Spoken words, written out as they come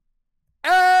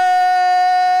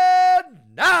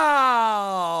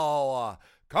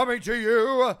coming to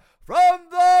you from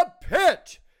the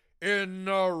pit in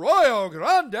Arroyo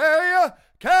Grande,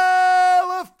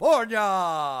 California.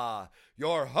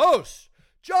 Your hosts,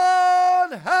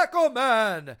 John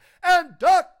Hackleman and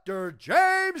Dr.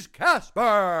 James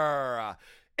Casper.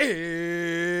 It's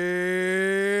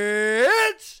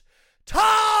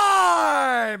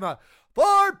time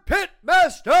for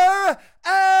Pitmaster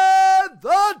and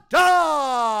the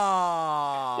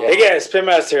Dog. Hey guys,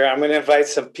 Pitmaster here. I'm going to invite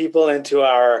some people into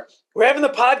we're having the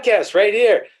podcast right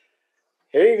here.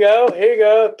 Here you go.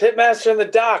 Pitmaster and the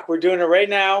Doc. We're doing it right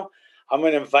now. I'm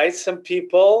going to invite some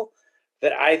people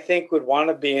that I think would want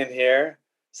to be in here.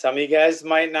 Some of you guys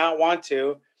might not want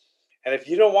to. And if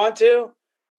you don't want to,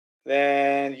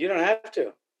 then you don't have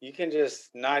to. You can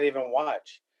just not even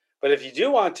watch. But if you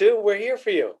do want to, we're here for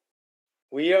you.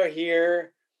 We are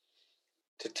here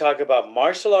to talk about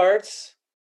martial arts,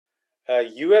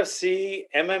 UFC,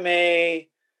 MMA,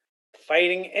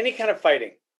 fighting, any kind of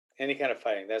fighting.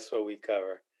 That's what we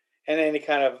cover. And any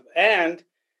kind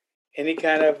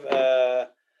of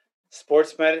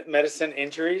sports medicine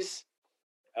injuries,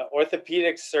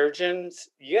 orthopedic surgeons.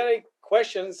 You got any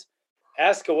questions,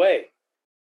 ask away.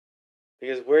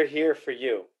 Because we're here for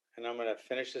you. And I'm going to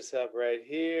finish this up right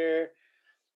here.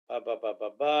 We're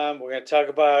going to talk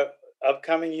about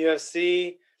upcoming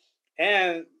UFC.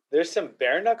 And there's some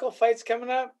bare knuckle fights coming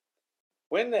up.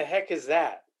 When the heck is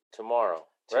that? Tomorrow,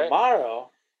 right?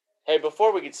 Tomorrow? Hey,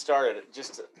 before we get started,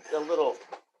 just a little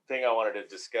thing I wanted to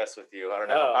discuss with you. I don't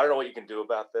know what you can do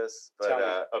about this,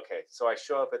 but okay. So I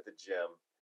show up at the gym.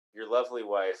 Your lovely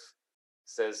wife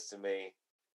says to me,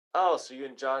 "Oh, so you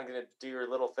and John gonna do your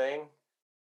little thing?"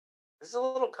 This is a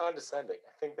little condescending.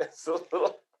 I think that's a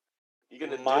little. You're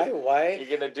gonna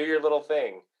do your little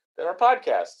thing. Then our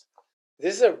podcast.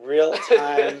 This is a real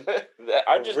time,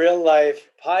 real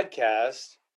life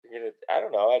podcast. I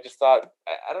don't know. I just thought,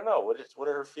 I don't know. What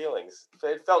are her feelings?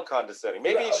 It felt condescending.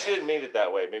 Maybe she didn't mean it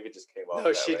that way. Maybe it just came off.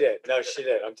 No, she did.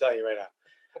 I'm telling you right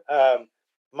now.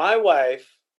 My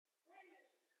wife,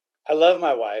 I love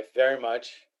my wife very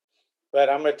much, but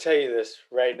I'm going to tell you this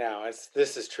right now.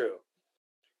 This is true.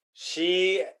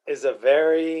 She is a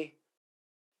very,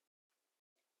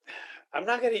 I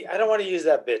don't want to use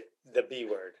the B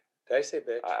word. Did I say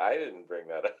bitch? I didn't bring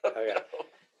that up. Okay.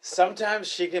 Sometimes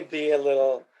she can be a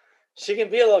little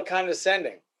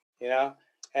condescending, you know?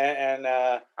 And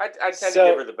I tend to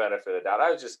give her the benefit of the doubt.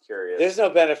 I was just curious. There's no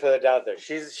benefit of the doubt there.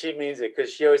 She means it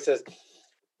because she always says,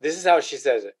 this is how she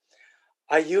says it.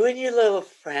 Are you and your little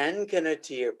friend going to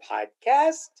do your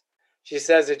podcast? She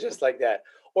says it just like that.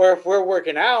 Or if we're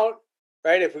working out,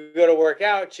 right? If we go to work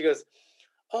out, she goes,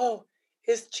 "Oh,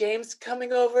 is James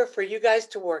coming over for you guys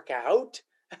to work out?"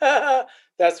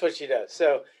 That's what she does.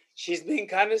 So she's being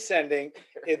condescending.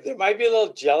 There might be a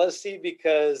little jealousy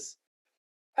because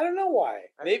I don't know why.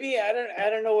 Maybe I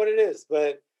don't know what it is,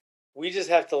 but we just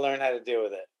have to learn how to deal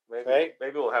with it. Right?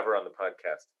 Maybe we'll have her on the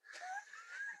podcast.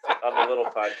 On the little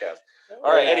podcast.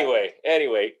 All right. Yeah.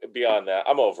 Anyway, beyond that,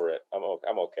 I'm over it. I'm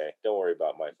okay. Don't worry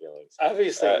about my feelings.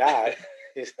 Obviously not.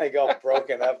 He's like all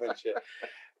broken up and shit.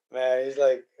 Man, he's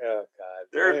like, oh God.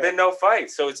 There have been no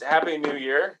fights, so it's Happy New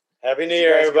Year. Happy New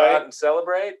Year, everybody. Go out and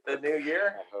celebrate the new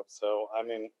year. I hope so. I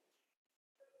mean,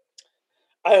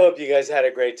 I hope you guys had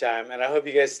a great time, and I hope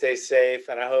you guys stay safe,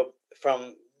 and I hope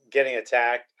from getting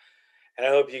attacked, and I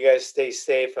hope you guys stay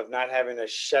safe of not having to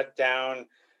shut down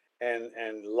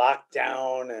and lock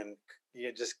down and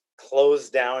you just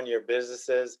close down your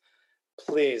businesses.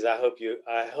 Please, I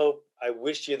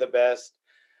wish you the best.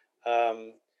 But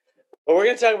we're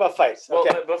going to talk about fights. Okay.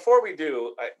 Well, before we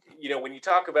do, when you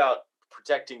talk about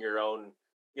protecting your own,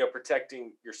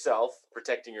 protecting yourself,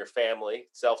 protecting your family,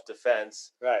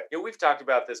 self-defense. Right. We've talked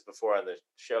about this before on the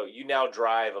show. You now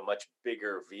drive a much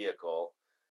bigger vehicle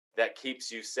that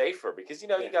keeps you safer because, you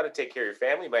got to take care of your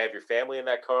family. You might have your family in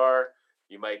that car.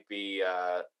 You might be,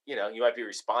 you might be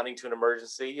responding to an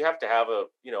emergency. You have to have a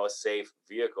safe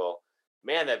vehicle.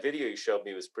 Man, that video you showed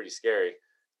me was pretty scary.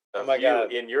 Oh my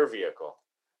God. In your vehicle.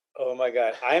 Oh my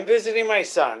God. I'm visiting my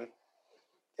son,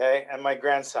 okay, and my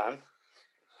grandson.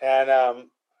 And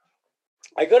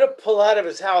I go to pull out of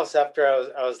his house after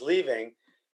I was leaving,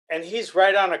 and he's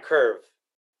right on a curve.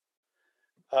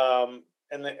 And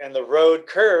the road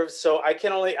curves, so I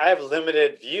have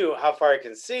limited view how far I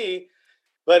can see.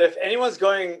 But if anyone's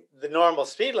going the normal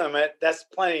speed limit, that's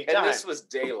plenty of time. And this was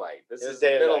daylight. This is the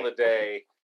middle of the day.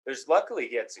 Luckily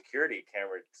he had security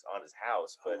cameras on his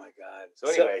house. But, oh my God. So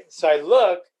anyway. So I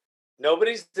look,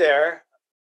 nobody's there.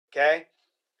 Okay.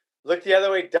 Look the other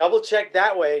way, double check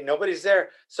that way. Nobody's there.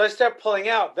 So I start pulling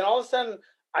out. Then all of a sudden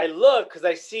I look because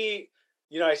I see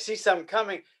something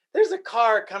coming. there's a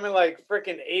car coming like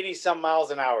freaking 80 some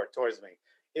miles an hour towards me.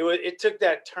 It took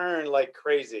that turn like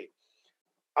crazy.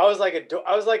 I was like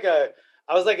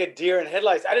a deer in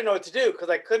headlights. I didn't know what to do because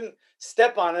I couldn't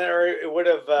step on it, or it would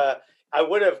have I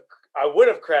would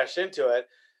have crashed into it.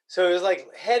 So it was like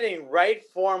heading right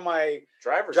for my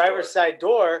driver's side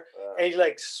door, and he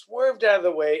like swerved out of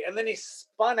the way, and then he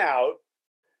spun out,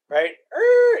 right?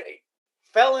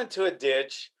 Fell into a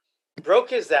ditch, broke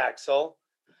his axle,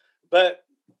 but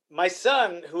my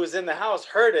son, who was in the house,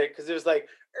 heard it because it was like,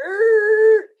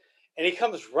 and he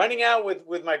comes running out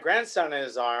with my grandson in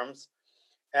his arms,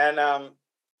 and I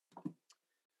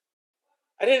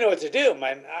didn't know what to do.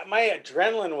 My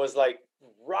adrenaline was like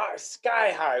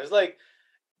sky high. It was like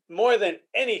more than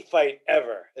any fight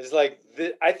ever. It's like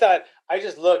I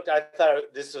just looked. I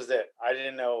thought this was it. I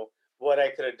didn't know what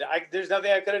I could have done. There's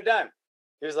nothing I could have done.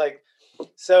 He was like,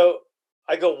 so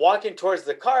I go walking towards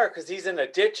the car because he's in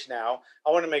a ditch now.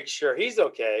 I want to make sure he's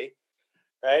okay,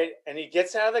 right? And he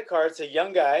gets out of the car. It's a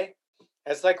young guy.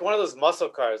 It's like one of those muscle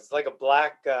cars. It's like a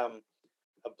black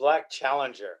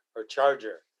Challenger or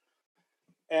Charger.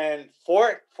 And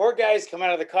four guys come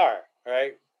out of the car,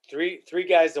 right? Three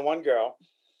guys and one girl.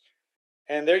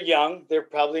 And they're young. They're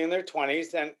probably in their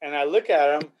 20s. And I look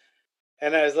at them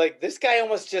and I was like, this guy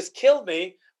almost just killed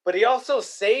me, but he also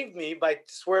saved me by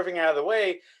swerving out of the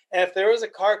way. And if there was a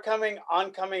car an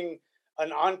oncoming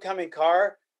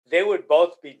car, they would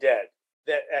both be dead.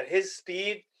 That at his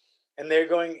speed, and they're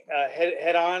going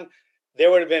head on,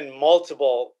 there would have been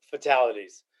multiple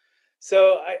fatalities.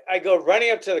 So I go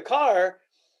running up to the car,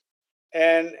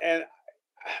 and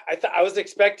I was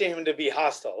expecting him to be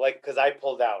hostile, like, because I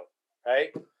pulled out,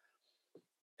 right?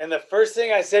 And the first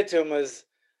thing I said to him was,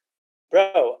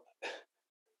 bro,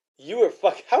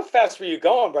 how fast were you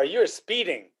going, bro? You were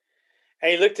speeding.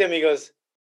 And he looked at me, he goes,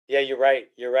 yeah, you're right.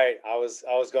 I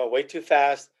was going way too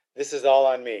fast. This is all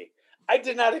on me. I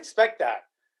did not expect that.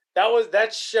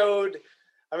 That showed,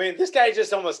 I mean, this guy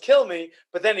just almost killed me,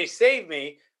 but then he saved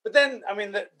me. But then, I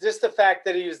mean, just the fact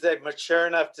that he was that mature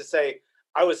enough to say,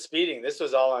 I was speeding. This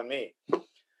was all on me.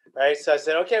 Right. So I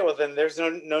said, okay, well, then there's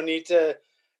no need to,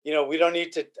 we don't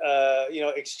need to,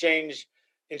 exchange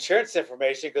insurance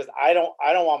information because I don't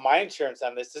want my insurance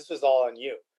on this. This was all on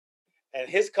you. And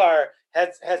his car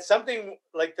had something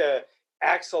like the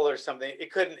axle or something.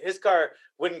 His car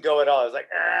wouldn't go at all. It was like,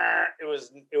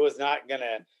 he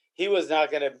was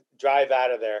not gonna drive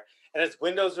out of there. And his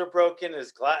windows were broken.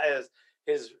 His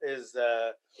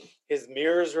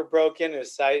mirrors were broken.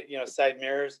 His side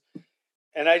mirrors.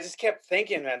 And I just kept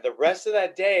thinking, man, the rest of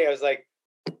that day, I was like,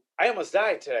 I almost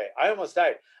died today. I was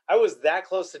that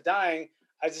close to dying.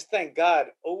 I just thank God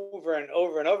over and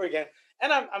over and over again.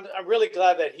 And I'm really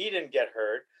glad that he didn't get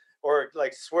hurt or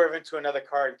like swerve into another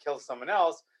car and kill someone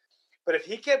else. But if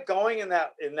he kept going in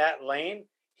that lane,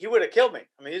 he would have killed me.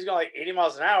 I mean, he's going like 80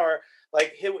 miles an hour.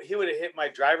 Like he would have hit my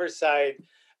driver's side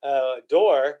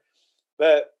door.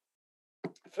 But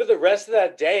for the rest of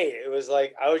that day, it was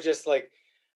like I was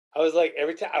like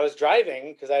every time I was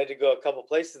driving, because I had to go a couple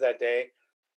places that day,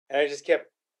 and I just kept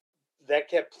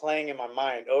playing in my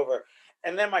mind over.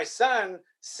 And then my son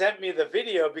sent me the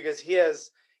video because he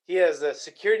has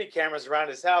security cameras around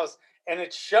his house, and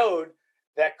it showed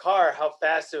that car how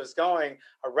fast it was going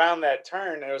around that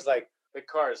turn. And it was like the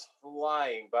car is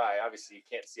flying by. Obviously, you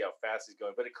can't see how fast he's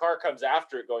going, but a car comes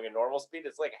after it going at normal speed.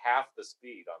 It's like half the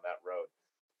speed on that road.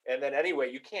 And then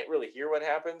anyway, you can't really hear what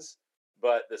happens,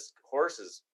 but there's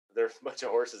a bunch of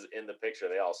horses in the picture.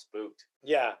 They all spooked.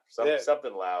 Yeah,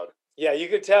 something loud. Yeah, you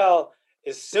could tell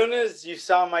as soon as you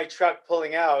saw my truck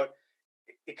pulling out,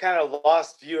 it kind of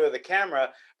lost view of the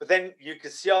camera. But then you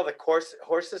could see all the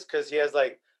horses, because he has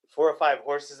like 4 or 5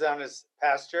 horses on his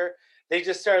pasture. They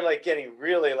just started like getting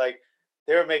really like,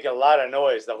 they were making a lot of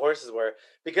noise. The horses were,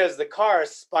 because the car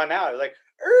spun out. It was like,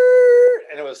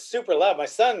 and it was super loud. My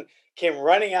son came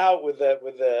running out with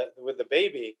the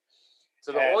baby.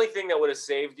 So the only thing that would have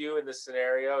saved you in this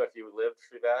scenario, if you lived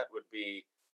through that, would be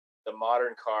the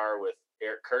modern car with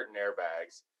curtain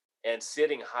airbags and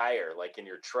sitting higher, like in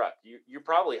your truck. You're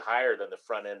probably higher than the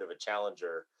front end of a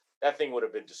Challenger. That thing would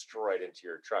have been destroyed into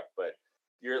your truck, but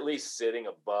you're at least sitting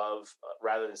above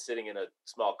rather than sitting in a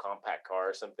small compact car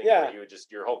or something. Yeah. Where you would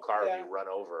your whole car would be run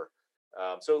over.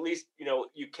 So at least,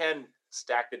 you can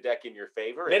stack the deck in your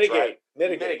favor.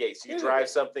 Mitigate. So you drive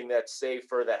something that's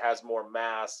safer, that has more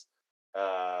mass.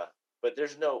 But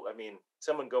there's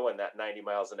someone going that 90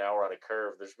 miles an hour on a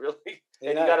curve, there's really,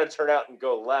 and you got to turn out and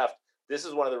go left. This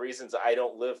is one of the reasons I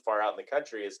don't live far out in the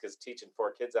country, is because teaching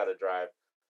 4 kids how to drive,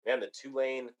 man, the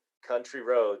 2-lane country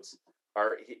roads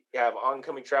have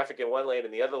oncoming traffic in one lane,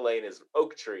 and the other lane is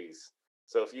oak trees.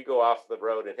 So if you go off the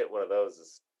road and hit one of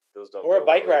those don't. Or a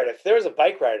bike rider. If there was a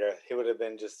bike rider, he would have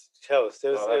been just toast.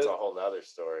 That's a whole nother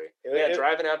story.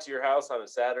 Driving out to your house on a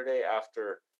Saturday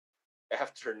after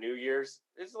New Year's,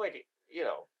 it's like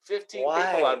 15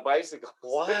 people on bicycles.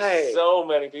 Why? There's so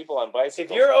many people on bicycles.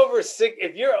 If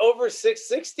you're over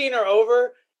 16 or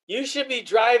over, you should be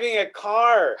driving a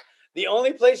car. The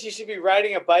only place you should be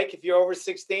riding a bike if you're over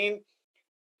 16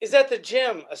 is at the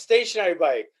gym, a stationary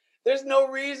bike. There's no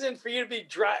reason for you to be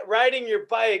riding your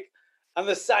bike on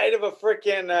the side of a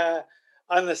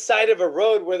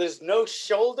road where there's no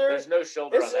shoulder. There's no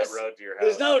shoulder on that road to your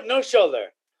house. There's no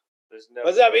shoulder. There's no.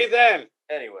 What's that mean then?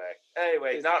 Anyway,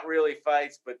 not really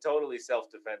fights, but totally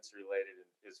self-defense related,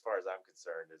 as far as I'm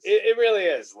concerned. It really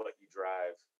is. Is what you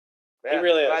drive. Man, it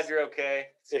really glad is. You're okay.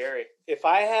 Scary. If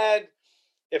I had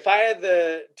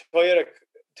the Toyota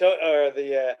or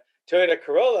the Toyota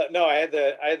Corolla, no, I had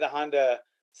the Honda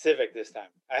Civic this time.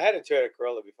 I had a Toyota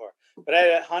Corolla before, but I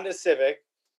had a Honda Civic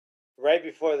right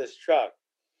before this truck,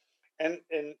 and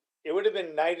it would have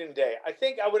been night and day. I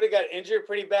think I would have got injured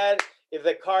pretty bad if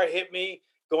the car hit me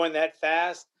going that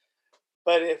fast.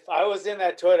 But if I was in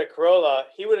that Toyota Corolla,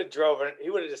 he would have drove it. He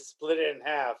would have just split it in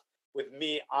half with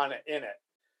me in it.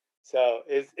 So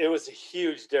it was a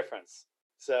huge difference.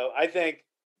 So I think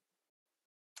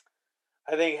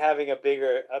having a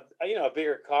bigger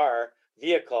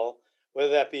vehicle,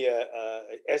 whether that be a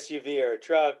SUV or a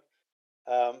truck,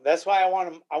 that's why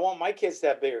I want my kids to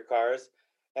have bigger cars.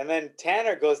 And then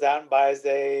Tanner goes out and buys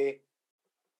a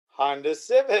Honda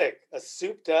Civic, a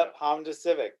souped up Honda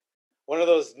Civic. One of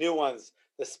those new ones,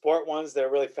 the sport ones that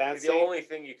are really fancy. The only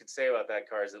thing you could say about that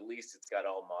car is at least it's got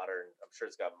all modern. I'm sure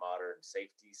it's got modern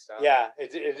safety stuff. Yeah,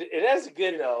 it has a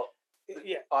good,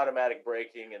 automatic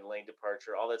braking and lane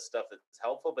departure, all that stuff that's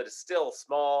helpful, but it's still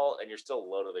small and you're still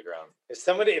low to the ground.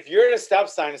 If you're at a stop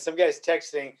sign and some guy's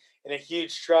texting in a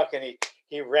huge truck and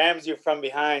he rams you from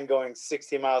behind going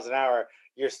 60 miles an hour,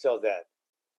 you're still dead.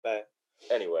 But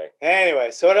anyway,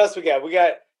 so what else we got? We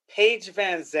got Paige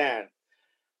Van Zandt.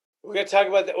 We're going to talk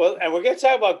about that. Well, and we're going to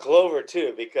talk about Glover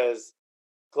too, because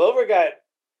Glover got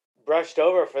brushed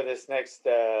over for this next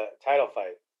title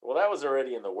fight. Well, that was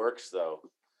already in the works, though.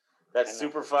 That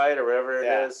super fight or whatever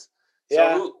it is. So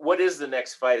yeah. What is the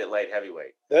next fight at light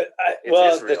heavyweight? The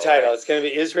title. Right? It's going to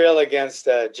be Israel against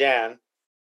Jan.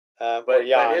 But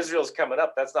Israel's coming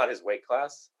up. That's not his weight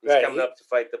class. He's coming up to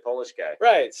fight the Polish guy.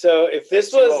 Right. So if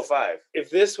this was like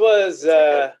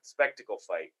a spectacle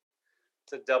fight.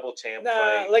 It's a double champ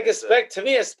fight. To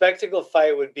me, a spectacle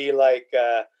fight would be like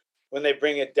when they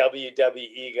bring a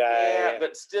WWE guy. Yeah,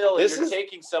 but still, you're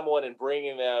taking someone and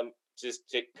bringing them just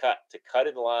to cut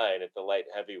in line at the light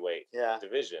heavyweight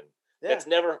division. Yeah.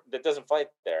 That doesn't fight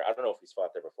there. I don't know if he's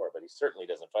fought there before, but he certainly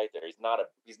doesn't fight there. He's not a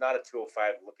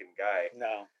 205 looking guy.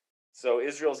 No. So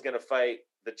Israel's going to fight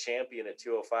the champion at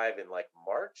 205 in like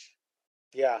March.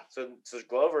 Yeah. So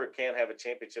Glover can't have a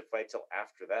championship fight till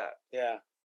after that. Yeah.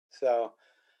 So,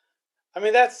 I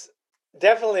mean, that's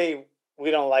definitely,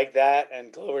 we don't like that,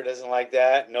 and Glover doesn't like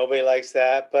that. Nobody likes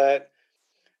that. But,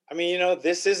 I mean,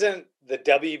 this isn't the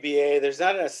WBA. There's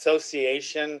not an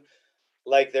association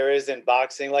like there is in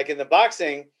boxing. Like in the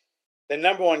boxing, the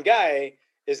number one guy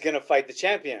is going to fight the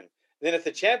champion. Then if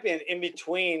the champion in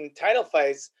between title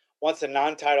fights wants a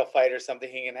non-title fight or something,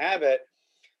 he can have it.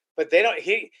 But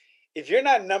if you're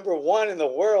not number one in the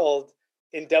world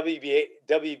in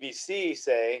WBC,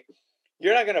 say,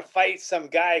 you're not going to fight some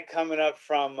guy coming up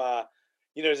from,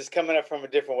 just coming up from a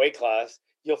different weight class.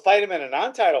 You'll fight him in a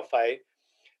non-title fight,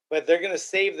 but they're going to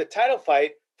save the title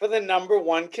fight for the number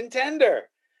one contender.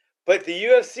 But the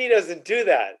UFC doesn't do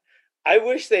that. I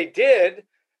wish they did,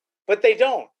 but they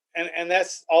don't. And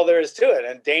that's all there is to it.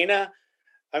 And Dana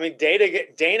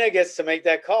gets to make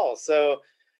that call. So,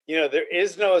 there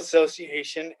is no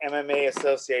association, MMA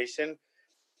association.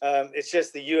 It's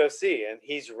just the UFC, and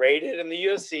he's rated in the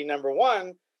UFC number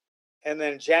one, and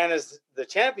then Jan is the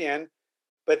champion,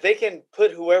 but they can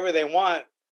put whoever they want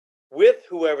with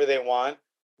whoever they want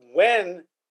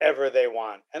whenever they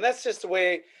want. And that's just the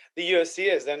way the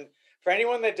UFC is. And for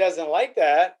anyone that doesn't like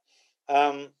that,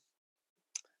 I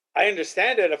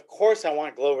understand it. Of course, I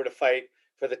want Glover to fight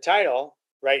for the title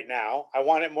right now. I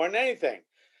want it more than anything,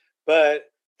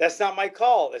 but that's not my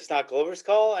call. It's not Glover's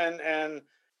call, and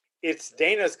it's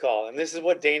Dana's call, and this is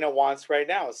what Dana wants right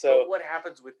now. So what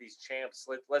happens with these champs?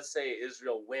 Let's say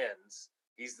Israel wins.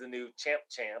 He's the new champ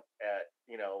at,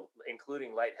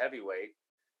 including light heavyweight.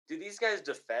 Do these guys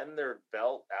defend their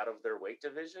belt out of their weight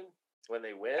division when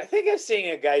they win? I think I've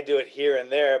seen a guy do it here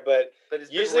and there, but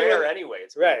it's usually rare anyway.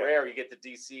 It's rare. You get the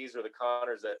DCs or the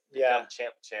Connors that become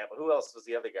champ. Who else was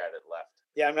the other guy that left?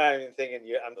 Yeah, I'm not even thinking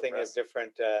you. I'm The thinking of rest.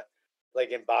 different,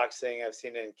 like in boxing. I've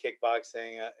seen it in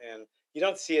kickboxing, and you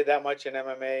don't see it that much in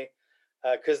MMA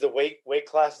because the weight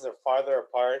classes are farther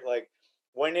apart. Like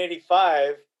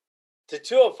 185 to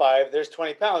 205, there's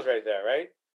 20 pounds right there, right?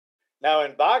 Now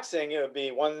in boxing, it would be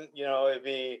it'd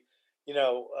be,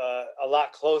 a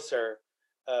lot closer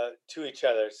to each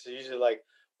other. So usually like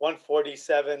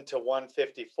 147 to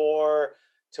 154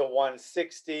 to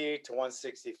 160 to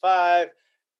 165,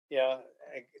 you know,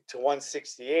 to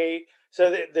 168.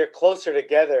 So they're closer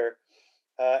together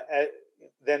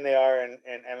than they are in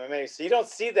MMA. So you don't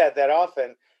see that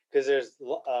often because there's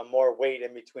more weight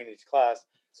in between each class.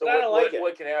 So But I don't like it.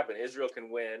 what can happen? Israel can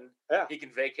win. Yeah. He can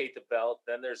vacate the belt.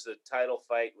 Then there's a title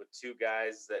fight with two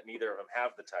guys that neither of them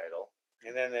have the title.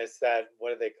 And then there's that,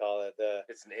 what do they call it?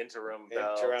 It's an interim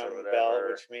belt,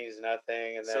 which means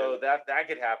nothing. And then, so that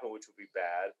could happen, which would be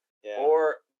bad. yeah.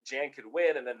 Or Jan could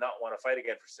win and then not want to fight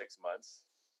again for 6 months,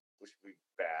 which would be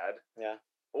bad. Yeah.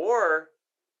 Or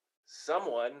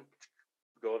someone,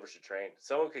 Glover should train.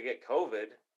 Someone could get COVID,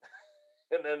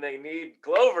 and then they need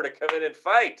Glover to come in and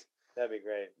fight. That'd be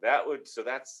great.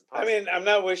 That's. I mean, I'm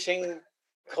not wishing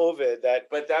COVID that.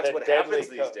 But that's what happens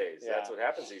these days. Yeah. That's what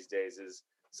happens these days is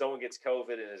someone gets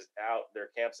COVID and is out. Their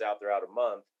camp's out. They're out a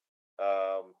month.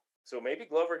 So maybe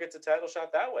Glover gets a title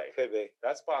shot that way. Could be.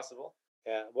 That's possible.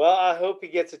 Yeah. Well, I hope he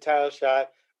gets a title shot,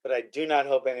 but I do not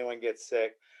hope anyone gets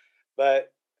sick.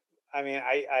 But I mean,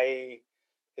 I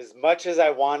as much as I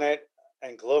want it,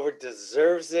 and Glover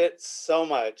deserves it so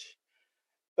much.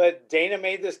 But Dana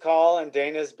made this call, and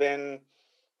Dana's been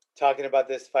talking about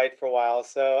this fight for a while.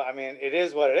 So, I mean, it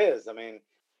is what it is. I mean,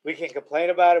 we can complain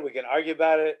about it. We can argue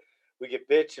about it. We can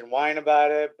bitch and whine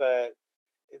about it. But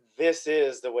this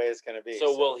is the way it's going to be.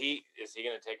 So is he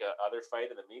going to take another fight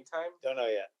in the meantime? Don't know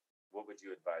yet. What would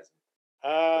you advise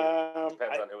him?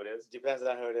 Depends on who it is. Depends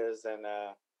on who it is. And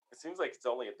it seems like it's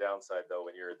only a downside, though,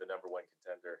 when you're the number one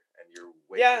contender and you're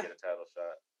waiting to get a title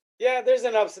shot. Yeah,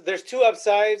 there's two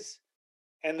upsides.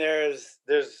 And there's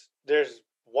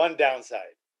one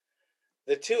downside.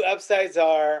 The two upsides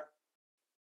are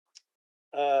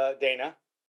Dana.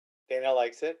 Dana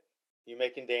likes it. You're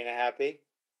making Dana happy.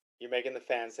 You're making the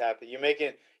fans happy.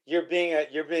 You're being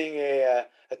a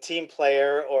team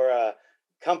player or a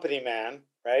company man,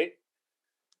 right?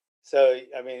 So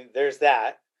I mean, there's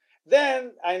that.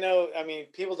 Then I know, I mean,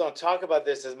 people don't talk about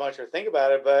this as much or think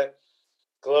about it, but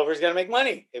Glover's gonna make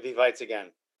money if he fights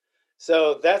again.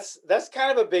 So that's kind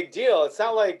of a big deal. It's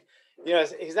not like,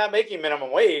 he's not making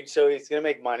minimum wage, so he's going to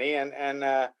make money and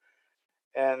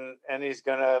he's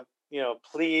going to,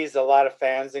 please a lot of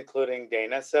fans, including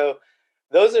Dana. So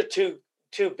those are two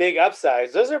big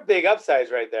upsides. Those are big upsides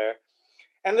right there.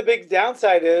 And the big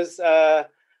downside is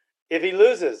if he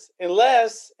loses,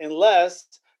 unless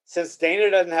since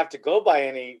Dana doesn't have to go by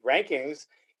any rankings,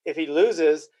 if he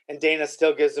loses and Dana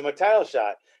still gives him a title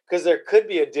shot, because there could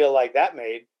be a deal like that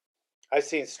made. I've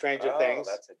seen stranger things.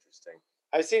 That's interesting.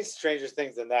 I've seen stranger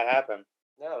things than that happen.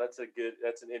 No, that's an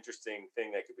interesting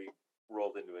thing that could be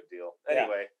rolled into a deal.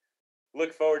 Anyway,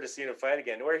 look forward to seeing him fight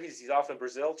again. Where he's off in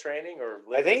Brazil training or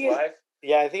living his life?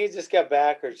 Yeah, I think he just got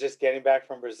back or just getting back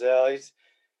from Brazil. He's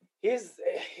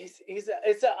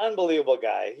it's an unbelievable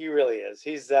guy. He really is.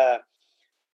 He's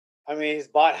he's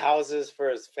bought houses for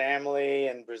his family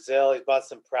in Brazil. He's bought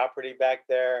some property back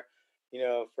there,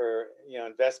 for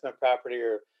investment property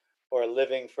or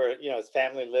living for his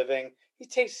family living. He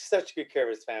takes such good care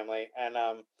of his family, and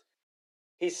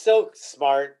he's so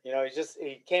smart.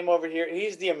 He came over here.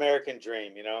 He's the American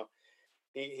dream.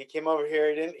 He came over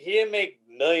here. He didn't make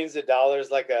millions of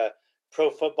dollars like a pro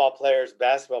football player,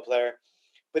 basketball player,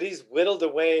 but he's whittled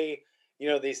away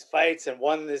these fights and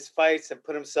won these fights and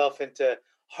put himself into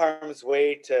harm's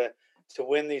way to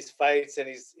win these fights, and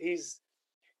he's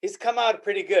come out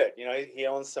pretty good. He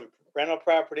owns some rental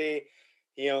property.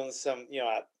 He owns some,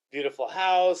 a beautiful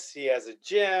house. He has a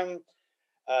gym.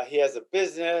 He has a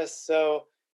business. So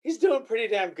he's doing pretty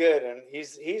damn good. And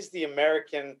he's the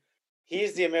American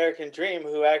dream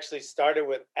who actually started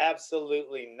with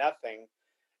absolutely nothing.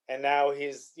 And now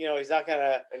he's not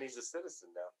gonna. And he's a citizen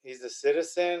now. He's a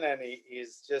citizen, and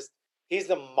he's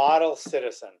the model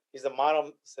citizen. He's the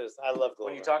model citizen. I love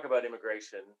Glover. When you talk about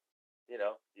immigration,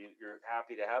 you're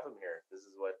happy to have him here. This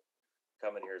is what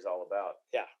coming here is all about.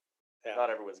 Yeah.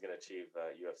 Not everyone's going to achieve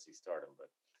UFC stardom, but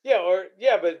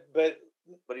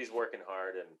but he's working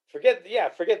hard and forget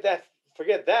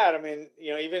that. I mean,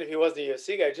 even if he wasn't a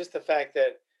UFC guy, just the fact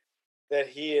that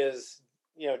he is,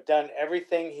 done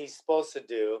everything he's supposed to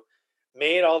do,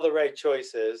 made all the right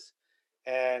choices,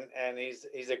 and he's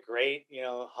a great,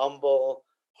 humble,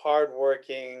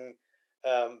 hardworking,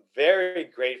 Very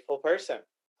grateful person.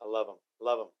 I love him.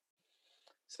 Love him.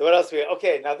 So what else we got?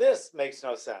 Okay, now this makes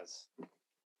no sense.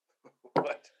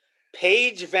 What?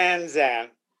 Paige Van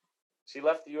Zandt. She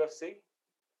left the UFC?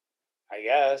 I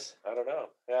guess. I don't know.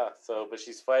 Yeah. So, but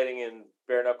she's fighting in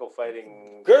bare knuckle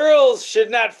fighting. Girls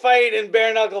should not fight in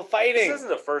bare knuckle fighting. This isn't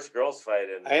the first girls fight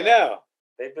in. I know.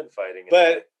 They've been fighting.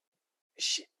 But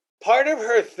part of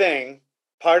her thing.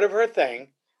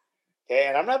 Okay,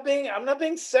 and I'm not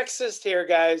being sexist here,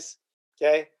 guys.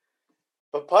 Okay,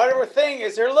 but part of her thing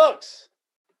is her looks.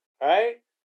 All right,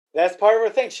 that's part of her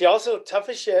thing. She also tough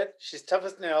as shit. She's tough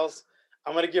as nails.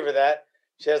 I'm gonna give her that.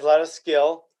 She has a lot of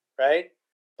skill, right?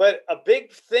 But a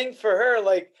big thing for her,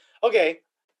 like, okay,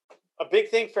 a big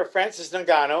thing for Francis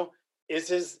Ngannou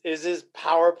is his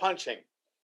power punching,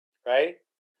 right?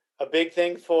 A big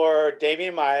thing for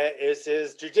Damian Maia is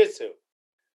his jiu-jitsu.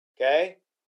 Okay,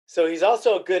 so he's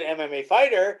also a good MMA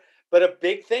fighter, but a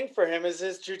big thing for him is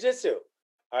his jiu-jitsu.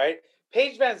 All right,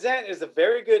 Paige Van Zandt is a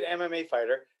very good MMA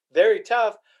fighter, very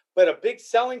tough, but a big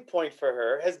selling point for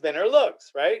her has been her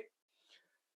looks, right?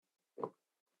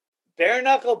 Bare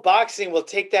knuckle boxing will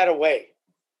take that away.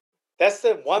 That's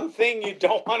the one thing you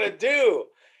don't want to do.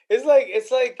 It's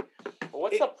like.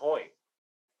 What's the point?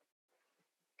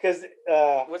 Because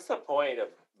what's the point of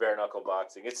bare knuckle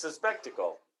boxing? It's a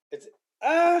spectacle. It's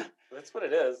that's what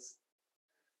it is.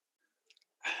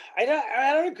 I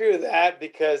don't agree with that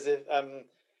because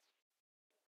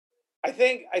I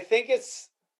think it's.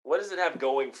 What does it have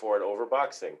going for it over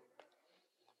boxing?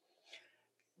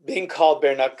 Being called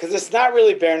bare knuckle, because it's not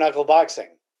really bare knuckle boxing.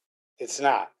 It's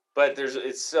not. But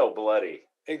it's so bloody.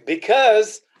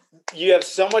 Because you have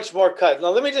so much more cut. Now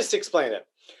let me just explain it.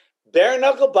 Bare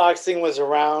knuckle boxing was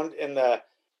around in the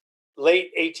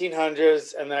late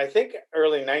 1800s and then I think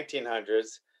early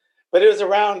 1900s, but it was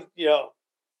around, it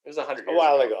was 100 years a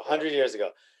while ago, 100 years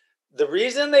ago. The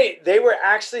reason they were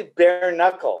actually bare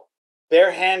knuckle,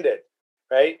 barehanded,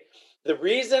 right? The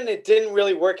reason it didn't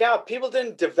really work out, people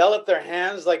didn't develop their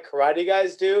hands like karate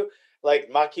guys do,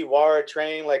 like Makiwara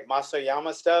training, like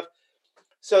Masoyama stuff.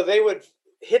 So they would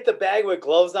hit the bag with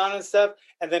gloves on and stuff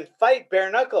and then fight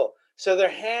bare knuckle. So their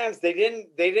hands, they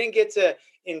didn't get to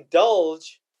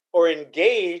indulge or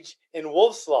engage in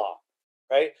Wolf's Law,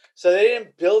 right? So they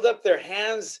didn't build up their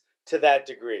hands to that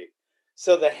degree.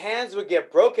 So the hands would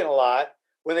get broken a lot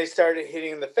when they started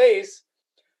hitting in the face.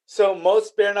 So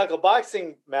most bare knuckle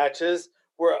boxing matches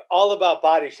were all about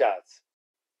body shots,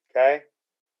 okay?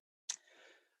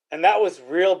 And that was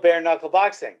real bare knuckle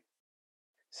boxing.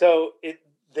 So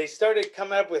they started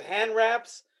coming up with hand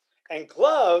wraps and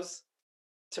gloves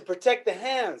to protect the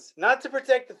hands, not to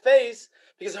protect the face,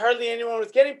 because hardly anyone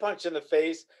was getting punched in the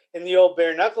face in the old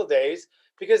bare knuckle days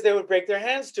because they would break their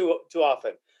hands too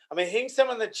often. I mean, hitting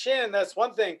someone in the chin, that's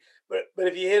one thing, but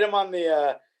if you hit them on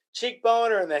the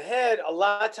cheekbone or in the head, a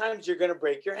lot of times you're going to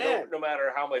break your hand. No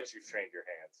matter how much you've trained your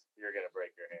hands, you're going to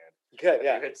break your hand. Good,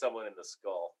 yeah. If you hit someone in the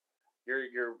skull,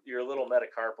 your little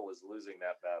metacarpal is losing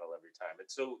that battle every time.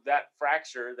 And so that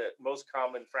fracture, that most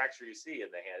common fracture you see in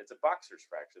the hand, it's a boxer's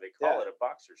fracture. They call it a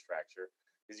boxer's fracture,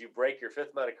 is you break your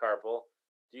fifth metacarpal.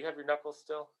 Do you have your knuckles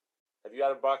still? Have you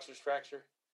had a boxer's fracture?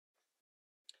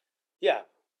 Yeah.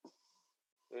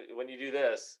 When you do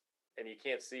this and you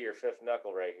can't see your fifth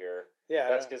knuckle right here,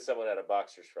 that's because someone had a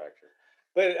boxer's fracture.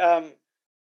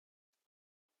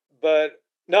 But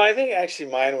no, I think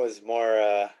actually mine was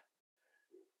more.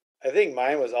 I think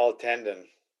mine was all tendon.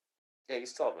 Yeah, you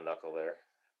still have a knuckle there.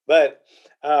 But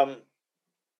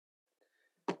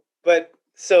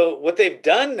so what they've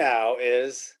done now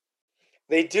is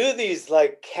they do these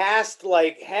like cast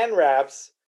like hand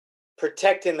wraps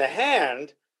protecting the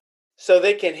hand so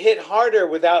they can hit harder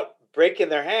without breaking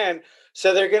their hand.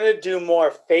 So they're going to do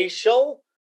more facial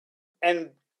and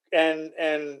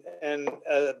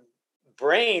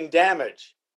brain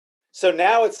damage. So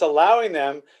now it's allowing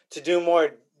them to do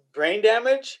more brain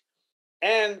damage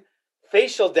and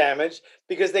facial damage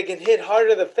because they can hit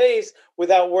harder the face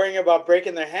without worrying about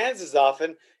breaking their hands as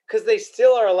often because they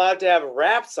still are allowed to have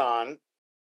wraps on,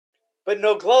 but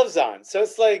no gloves on. So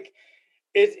it's like,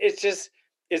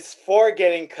 it's for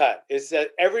getting cut. It's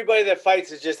that everybody that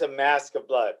fights is just a mask of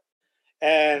blood.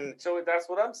 And so that's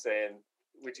what I'm saying,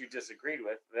 which you disagreed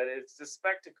with, that it's a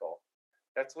spectacle.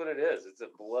 That's what it is. It's a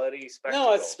bloody spectacle.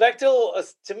 No, a spectacle,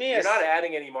 to me, you're not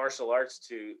adding any martial arts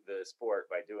to the sport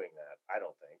by doing that, I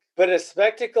don't think. But a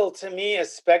spectacle, to me, a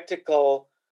spectacle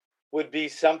would be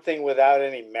something without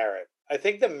any merit. I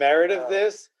think the merit of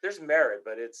this... There's merit,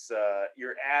 but it's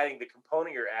you're adding, the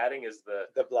component you're adding is the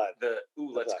blood.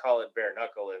 Let's call it bare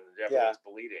knuckle, and everyone's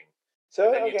bleeding. So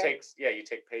and then you take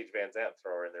Paige Van Zandt,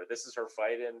 throw her in there. This is her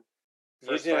fight in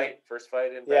First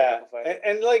fight in bare knuckle fighting.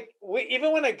 And like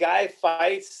even when a guy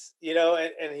fights,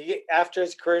 and he after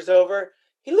his career's over,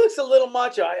 he looks a little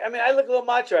macho. I mean, I look a little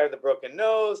macho. I have the broken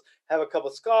nose, have a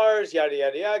couple scars, yada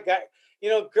yada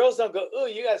yada. Girls don't go, "Oh,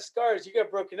 you got scars, you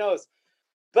got broken nose."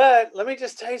 But let me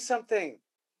just tell you something.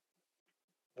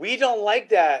 We don't like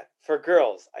that for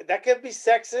girls. That could be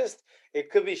sexist. It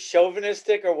could be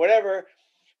chauvinistic or whatever.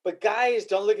 But guys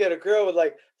don't look at a girl with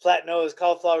like flat nose,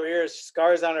 cauliflower ears,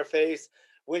 scars on her face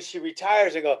when she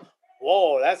retires and go,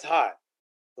 "Whoa, that's hot."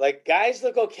 Like guys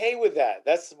look okay with that.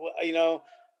 That's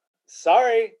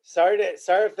sorry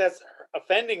if that's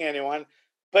offending anyone,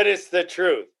 but it's the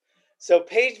truth. So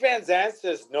Paige Van Zandt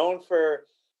is known for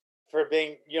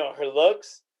being, her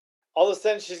looks. All of a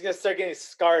sudden she's gonna start getting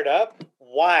scarred up.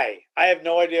 Why? I have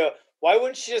no idea. Why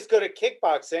wouldn't she just go to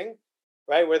kickboxing,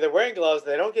 right? Where they're wearing gloves,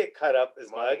 they don't get cut up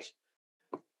as much.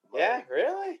 Yeah,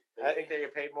 really? Do you think they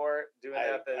get paid more doing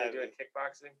that than they do in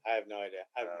kickboxing? I have no idea.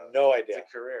 I have no idea. It's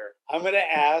a career. I'm gonna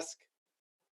ask.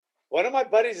 One of my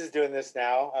buddies is doing this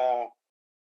now.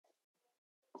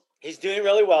 He's doing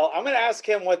really well. I'm gonna ask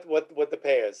him what the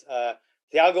pay is. Thiago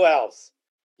Alves.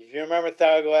 If you remember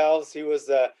Thiago Alves, he was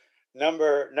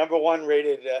number one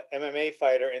rated MMA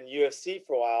fighter in the UFC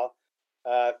for a while.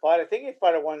 I think he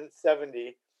fought at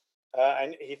 170,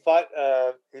 and he fought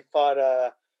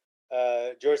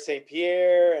George St.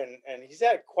 Pierre, and he's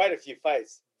had quite a few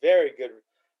fights. Very good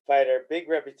fighter, big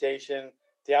reputation.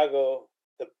 Thiago,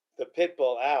 the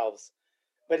Pitbull Alves,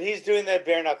 but he's doing that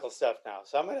bare knuckle stuff now.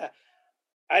 So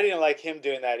I didn't like him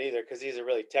doing that either because he's a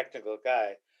really technical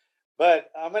guy.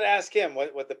 But I'm gonna ask him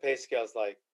what the pay scale's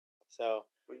like. So.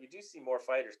 Well, you do see more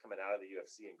fighters coming out of the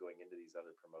UFC and going into these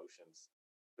other promotions.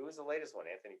 Who was the latest one?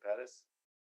 Anthony Pettis?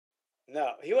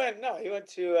 No, he went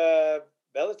to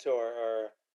Bellator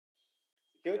or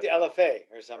he went to LFA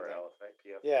or something. Or LFA,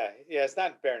 PFA. Yeah, it's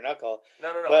not bare knuckle.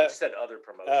 No. But, I just said other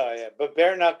promotions. Oh yeah, but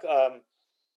bare knuckle.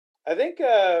 I think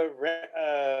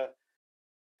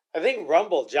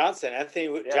Rumble Johnson,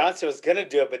 Anthony Johnson was gonna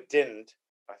do it but didn't.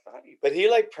 I thought But he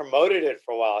like promoted it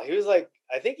for a while. He was like,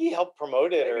 I think he helped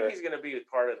promote it. Maybe he's going to be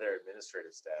part of their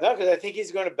administrative staff. No, because I think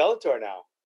he's going to Bellator now.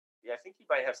 Yeah, I think he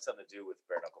might have something to do with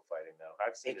bare knuckle fighting now.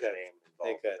 I've seen his name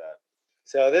involved with that.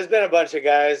 So there's been a bunch of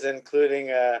guys, including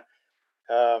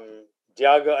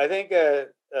Diego. I think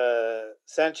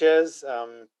Sanchez,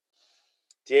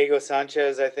 Diego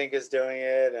Sanchez, I think is doing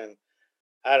it, and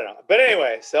I don't know. But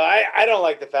anyway, so I don't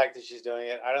like the fact that she's doing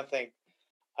it. I don't think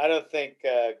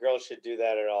girls should do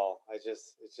that at all. It's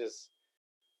just,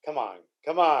 come on,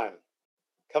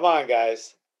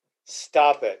 guys,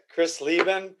 stop it. Chris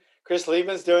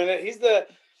Lieben's doing it.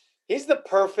 He's the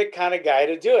perfect kind of guy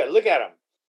to do it. Look at him.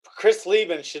 Chris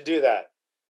Lieben should do that.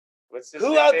 What's his Who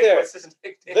nickname? out there? What's his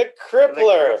nickname? The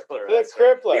Crippler. The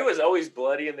Crippler. He was always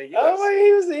bloody in the UFC. Oh,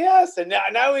 he was, yes. And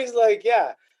now he's like,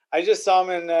 yeah. I just saw him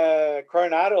in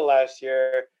Coronado last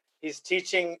year. He's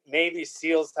teaching Navy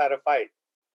SEALs how to fight.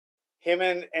 Him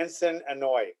and Ensign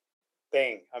Anoy.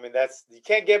 Bang. I mean, you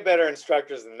can't get better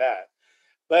instructors than that.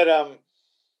 But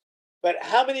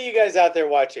how many of you guys out there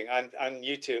watching on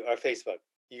YouTube or Facebook?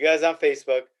 You guys on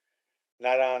Facebook,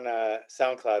 not on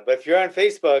SoundCloud. But if you're on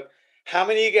Facebook, how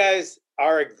many of you guys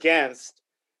are against?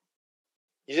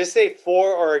 You just say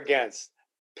for or against.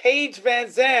 Paige Van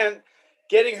Zandt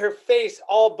getting her face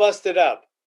all busted up.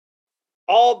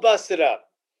 All busted up.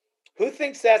 Who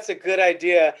thinks that's a good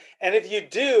idea? And if you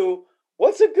do,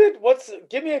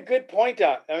 give me a good point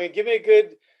on. I mean,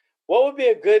 what would be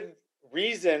a good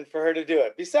reason for her to do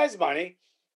it? Besides money,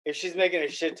 if she's making a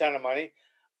shit ton of money.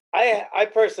 I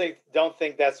personally don't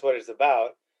think that's what it's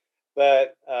about.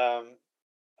 But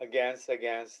against,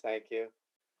 thank you.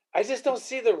 I just don't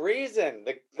see the reason.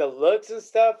 The looks and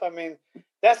stuff, I mean,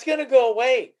 that's going to go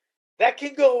away. That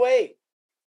can go away,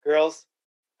 girls.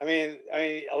 I mean,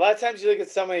 a lot of times you look at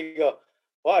somebody and you go,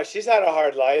 wow, she's had a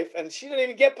hard life, and she didn't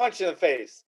even get punched in the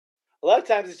face. A lot of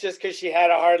times it's just because she had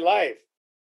a hard life.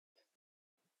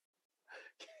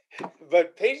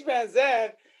 But Paige Van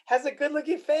Zandt has a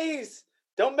good-looking face.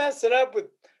 Don't mess it up with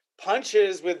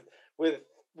punches, with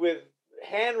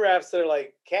hand wraps that are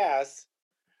like casts,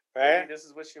 right? Maybe this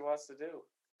is what she wants to do.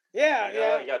 Yeah.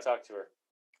 You got to talk to her.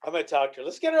 I'm going to talk to her.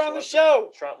 Let's get her on the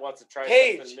show. Trump wants to try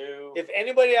something new. If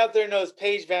anybody out there knows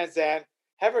Paige Van Zandt,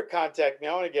 have her contact me.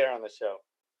 I want to get her on the show.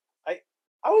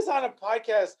 I was on a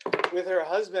podcast with her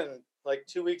husband like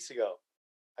 2 weeks ago.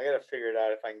 I got to figure it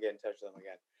out if I can get in touch with him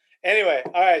again. Anyway,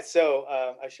 all right. So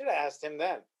I should have asked him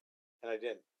then, and I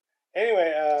didn't.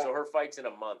 Anyway. So her fight's in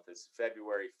a month. It's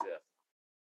February 5th.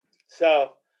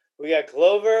 So we got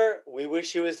Glover. We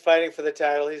wish he was fighting for the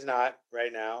title. He's not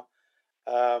right now.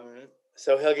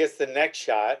 So he'll get the next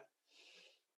shot.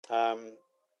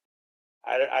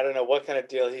 I don't know what kind of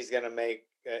deal he's going to make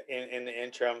in the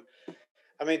interim.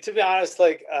 I mean, to be honest,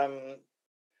 like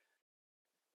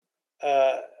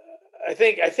I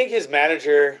think his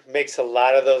manager makes a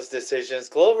lot of those decisions.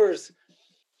 Glover's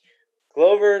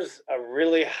a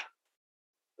really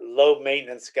low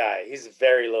maintenance guy. He's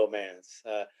very low maintenance.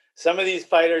 Some of these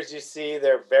fighters you see,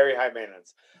 they're very high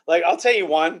maintenance. Like I'll tell you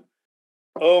one.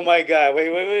 Oh my God! Wait!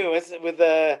 What's it with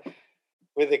the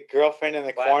girlfriend in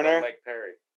the corner? Mike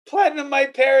Perry. Platinum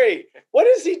Mike Perry. What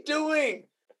is he doing?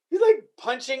 He's like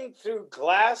punching through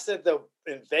glass in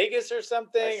Vegas or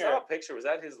something. I saw a picture. Was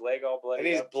that his leg all bloody? And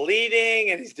he's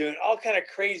bleeding, and he's doing all kind of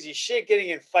crazy shit, getting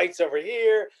in fights over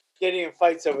here, getting in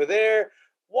fights over there.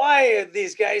 Why are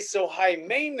these guys so high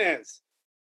maintenance?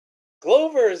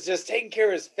 Glover is just taking care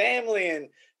of his family and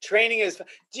training his.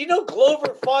 Do you know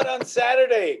Glover fought on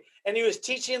Saturday, and he was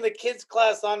teaching the kids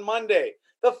class on Monday,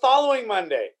 the following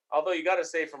Monday? Although you got to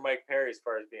say for Mike Perry, as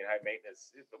far as being high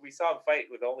maintenance, we saw him fight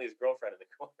with only his girlfriend in the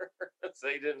corner, so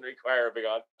he didn't require a big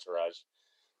entourage.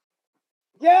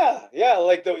 Yeah,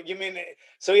 like you mean?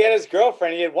 So he had his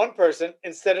girlfriend. He had one person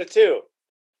instead of two.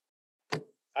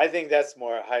 I think that's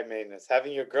more high maintenance.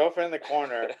 Having your girlfriend in the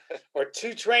corner or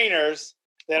two trainers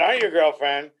that aren't your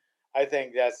girlfriend. I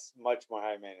think that's much more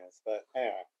high maintenance. But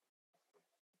anyway.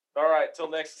 All right, till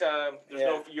next time. There's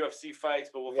no UFC fights,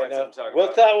 but we'll find something to talk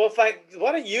about. We'll find.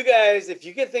 Why don't you guys, if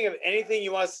you can think of anything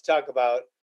you want us to talk about,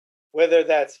 whether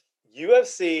that's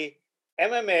UFC,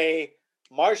 MMA,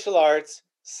 martial arts,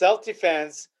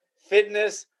 self-defense,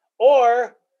 fitness,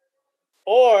 or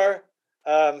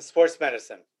sports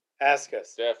medicine, ask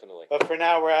us. Definitely. But for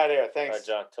now, we're out of here. Thanks.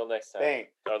 All right, John. Till next time.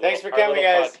 Thanks for coming,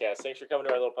 guys. Podcast. Thanks for coming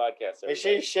to our little podcast. Make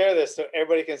sure you share this so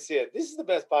everybody can see it. This is the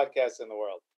best podcast in the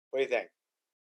world. What do you think?